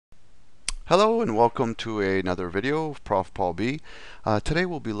Hello and welcome to another video of Prof. Paul B. Today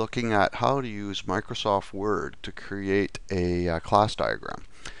we'll be looking at how to use Microsoft Word to create a class diagram.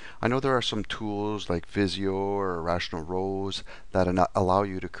 I know there are some tools like Visio or Rational Rows that allow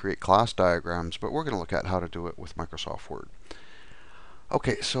you to create class diagrams, but we're going to look at how to do it with Microsoft Word.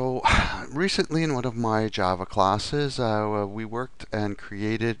 Okay, so recently in one of my Java classes, we worked and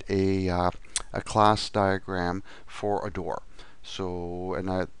created a class diagram for a door. So,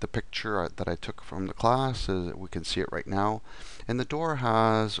 the picture that I took from the class is we can see it right now. And the door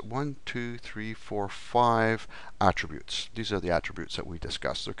has 1, 2, 3, 4, 5 attributes. These are the attributes that we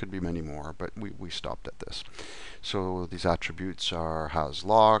discussed. There could be many more, but we stopped at this. So these attributes are has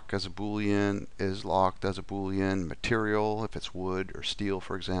lock as a boolean, is locked as a boolean, material if it's wood or steel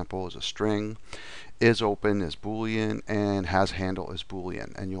for example is a string, is open is boolean, and has handle is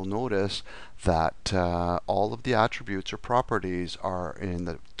boolean. And you'll notice that all of the attributes or properties are in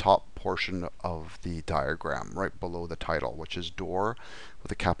the top portion of the diagram right below the title, which is door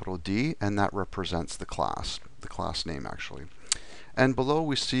with a capital D, and that represents the class name actually. And below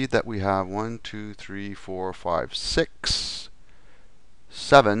we see that we have 1, 2, 3, 4, 5, 6,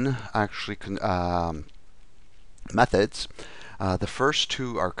 7 actually methods. The first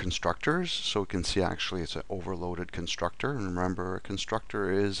two are constructors, so we can see actually it's an overloaded constructor. And remember, a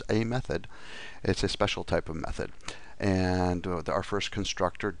constructor is a method. It's a special type of method. And our first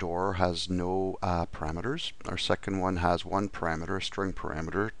constructor, door, has no parameters. Our second one has one parameter, a string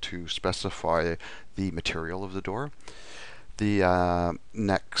parameter, to specify the material of the door. The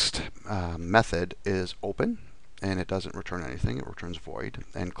next method is open, and it doesn't return anything. It returns void.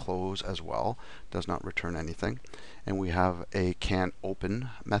 And close as well does not return anything. And we have a can open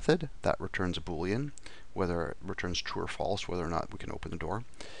method that returns a boolean, whether it returns true or false, whether or not we can open the door.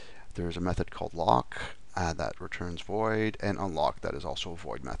 There's a method called lock that returns void, and unlock that is also a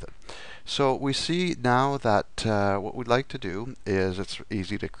void method. So we see now that what we'd like to do is, it's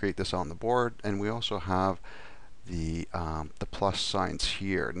easy to create this on the board, and we also have the plus signs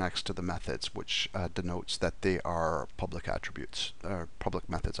here next to the methods, which denotes that they are public attributes, public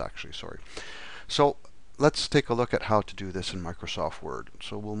methods actually, sorry. So let's take a look at how to do this in Microsoft Word.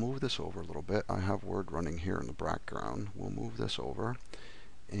 So we'll move this over a little bit. I have Word running here in the background. We'll move this over,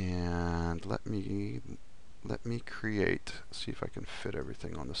 and let me create, see if I can fit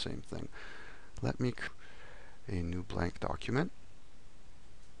everything on the same thing. Let me create a new blank document.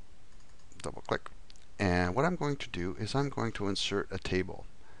 Double click. And what I'm going to do is I'm going to insert a table.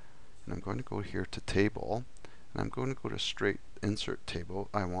 And I'm going to go here to table, and I'm going to go to straight insert table.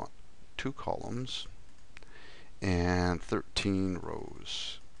 I want 2 columns and 13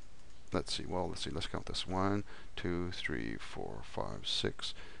 rows. Let's see, let's count this. 1, 2, 3, 4, 5,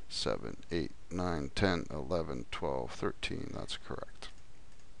 6, 7, 8, 9, 10, 11, 12, 13. That's correct.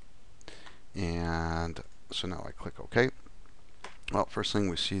 And so now I click OK. Well, first thing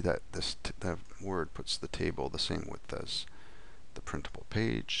we see that the Word puts the table the same width as the printable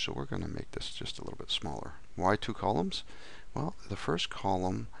page, so we're going to make this just a little bit smaller. Why 2 columns? Well, the first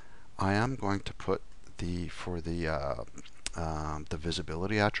column I am going to put for the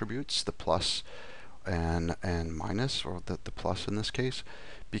visibility attributes, the plus and minus, or the plus in this case,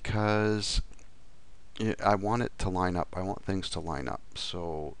 because I want it to line up. I want things to line up.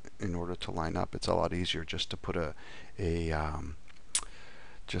 So in order to line up, it's a lot easier just to put a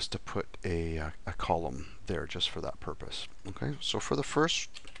column there just for that purpose. Okay, so for the first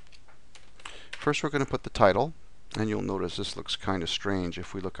we're going to put the title, and you'll notice this looks kind of strange.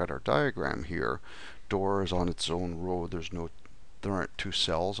 If we look at our diagram here, door is on its own row. There aren't 2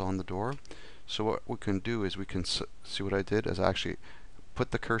 cells on the door. So what we can do is we can see what I did is I actually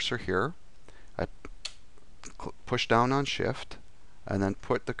put the cursor here. I push down on shift and then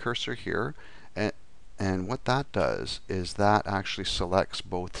put the cursor here, and what that does is that actually selects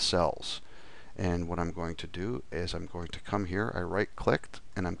both cells. And what I'm going to do is I'm going to come here, I right clicked,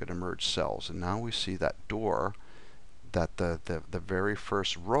 and I'm going to merge cells. And now we see that door, that the very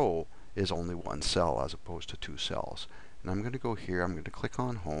first row is only 1 cell as opposed to 2 cells. And I'm going to go here, I'm going to click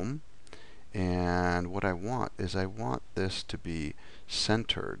on home, and what I want is I want this to be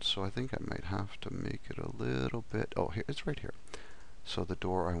centered. So I think I might have to make it a little bit, oh, here, it's right here. So the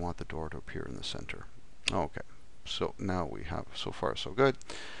door, I want the door to appear in the center. Okay, so now we have, so far so good.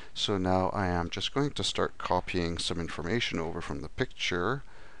 So now I am just going to start copying some information over from the picture.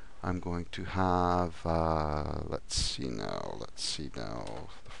 I'm going to have, let's see now.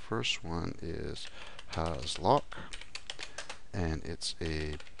 The first one is has lock, and it's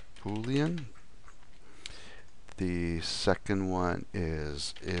a boolean. The second one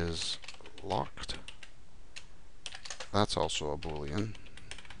is locked. That's also a boolean.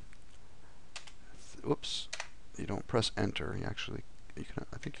 oops, you don't press enter. You actually,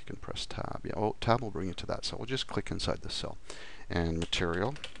 I think you can press tab. Yeah, oh, tab will bring you to that cell. We'll just click inside the cell. And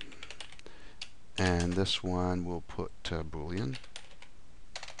material. And this one we'll put Boolean.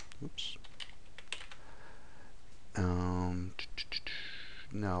 Oops.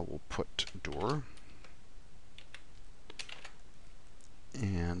 Now we'll put door.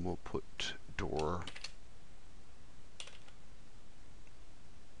 And we'll put door.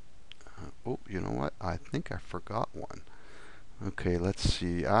 Oh, you know what? I think I forgot one. Okay, let's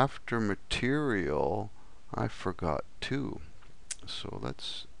see. After material, I forgot two. So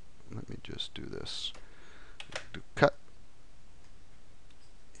let me just do this. Do cut.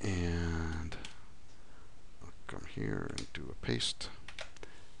 And I'll come here and do a paste.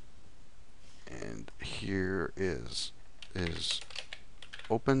 And here is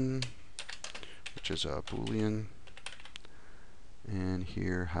open, which is a Boolean. And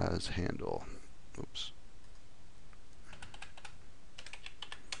here has handle. Oops.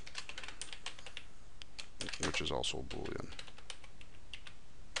 Which is also Boolean.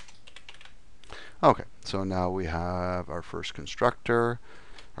 Okay, so now we have our first constructor,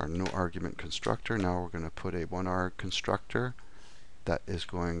 our no argument constructor. Now we're going to put a one-arg constructor that is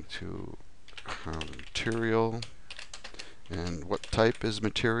going to material. And what type is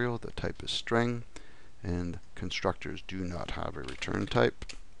material? The type is string. And constructors do not have a return type.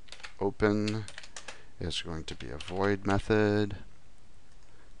 Open is going to be a void method.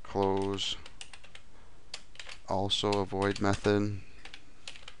 Close, also a void method.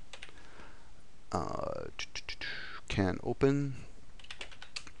 Can open.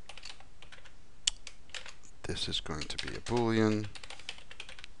 This is going to be a Boolean.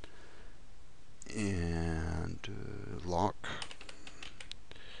 And lock,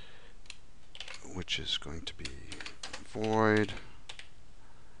 which is going to be void.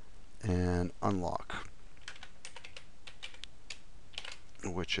 And unlock,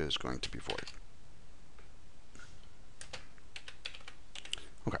 which is going to be void.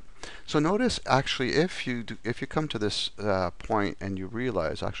 Okay, so notice actually if you come to this point and you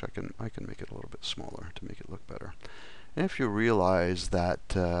realize, actually I can make it a little bit smaller to make it look better. And if you realize that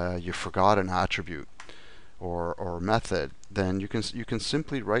you forgot an attribute or method, then you can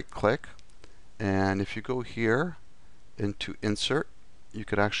simply right click, and if you go here into insert, you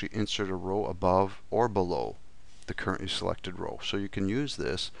could actually insert a row above or below the currently selected row. So you can use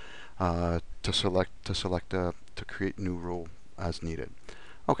this to create new row as needed.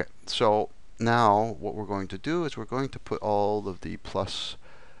 Okay, so now what we're going to do is we're going to put all of the plus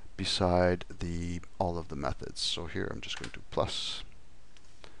beside all of the methods. So here I'm just going to do plus,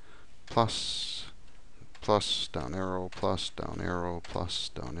 plus, plus, down arrow, plus, down arrow, plus,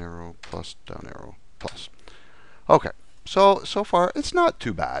 down arrow, plus, down arrow, plus. Okay, so far it's not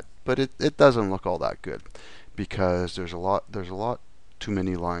too bad, but it doesn't look all that good because there's a lot too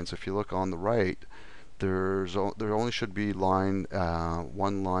many lines. If you look on the right, there only should be one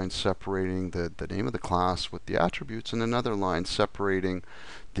line separating the name of the class with the attributes, and another line separating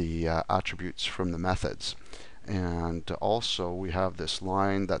the attributes from the methods. And also we have this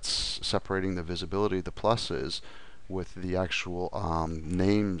line that's separating the visibility, the pluses, with the actual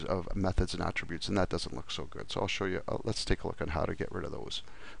names of methods and attributes, and that doesn't look so good. So I'll show you. Let's take a look at how to get rid of those.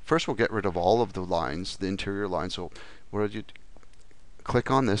 First, we'll get rid of all of the lines, the interior lines. So what do you do?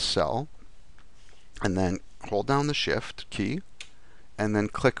 Click on this cell, and then hold down the Shift key, and then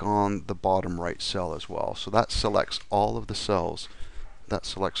click on the bottom right cell as well. So that selects all of the cells. That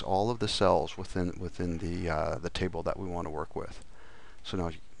selects all of the cells within the table that we want to work with. So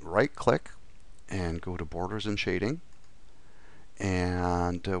now right click and go to borders and shading,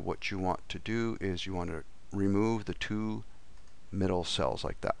 and what you want to do is you want to remove the two middle cells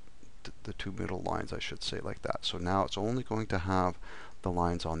like that, the two middle lines I should say, like that. So now it's only going to have the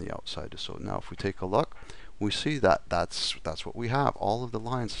lines on the outside. So now if we take a look, we see that that's what we have. All of the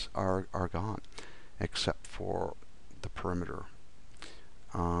lines are gone except for the perimeter.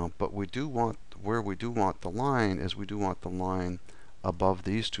 But we do want, where we do want the line is we do want the line above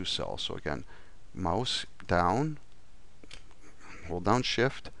these two cells. So again, mouse down, hold down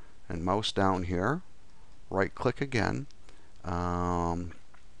Shift, and mouse down here, right click again, go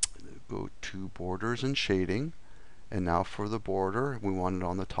to borders and shading, and now for the border we want it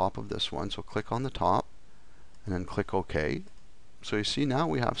on the top of this one, so click on the top and then click OK. So you see now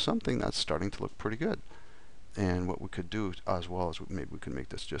we have something that's starting to look pretty good. And what we could do as well is maybe we can make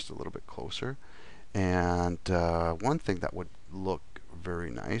this just a little bit closer. And one thing that would look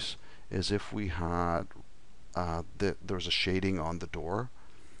very nice is if we had there's a shading on the door.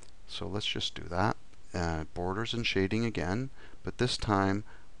 So let's just do that. Borders and shading again, but this time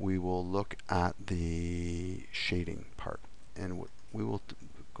we will look at the shading part. And we will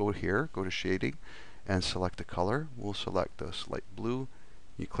go here, go to shading, and select the color. We'll select this light blue.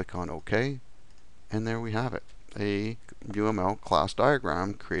 You click on OK, and there we have it. A UML class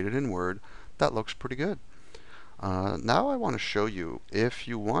diagram created in Word that looks pretty good. Now I want to show you, if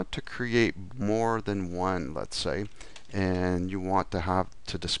you want to create more than one, let's say, and you want to have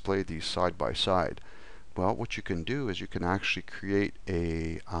to display these side by side, well, what you can do is you can actually create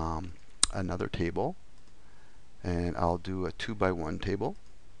a another table, and I'll do a 2x1 table.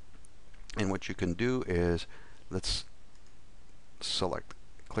 And what you can do is, let's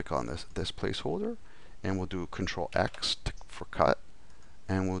click on this placeholder, and we'll do Control X for cut,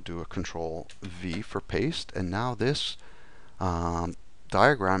 and we'll do a Control V for paste. And now this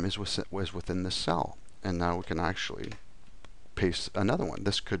diagram is within this cell. And now we can actually paste another one.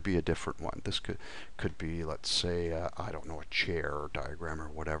 This could be a different one. This could be, let's say, I don't know, a chair or diagram or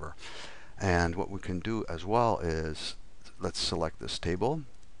whatever. And what we can do as well is, let's select this table,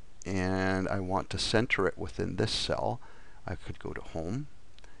 and I want to center it within this cell. I could go to Home,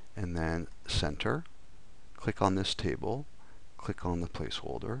 and then Center, click on this table, click on the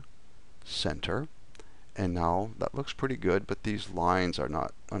placeholder, Center, and now that looks pretty good, but these lines are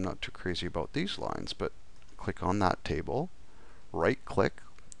not, I'm not too crazy about these lines, but click on that table, right click,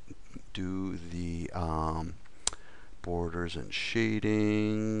 do the borders and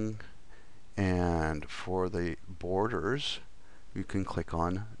shading, and for the borders you can click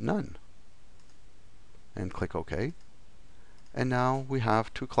on None and click OK. And now we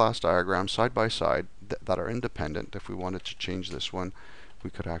have two class diagrams side by side that are independent. If we wanted to change this one, we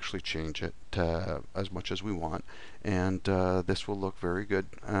could actually change it as much as we want, and this will look very good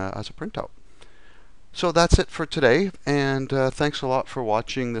as a printout. So that's it for today, and thanks a lot for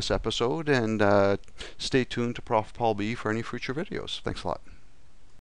watching this episode, and stay tuned to Prof. Paul B for any future videos. Thanks a lot.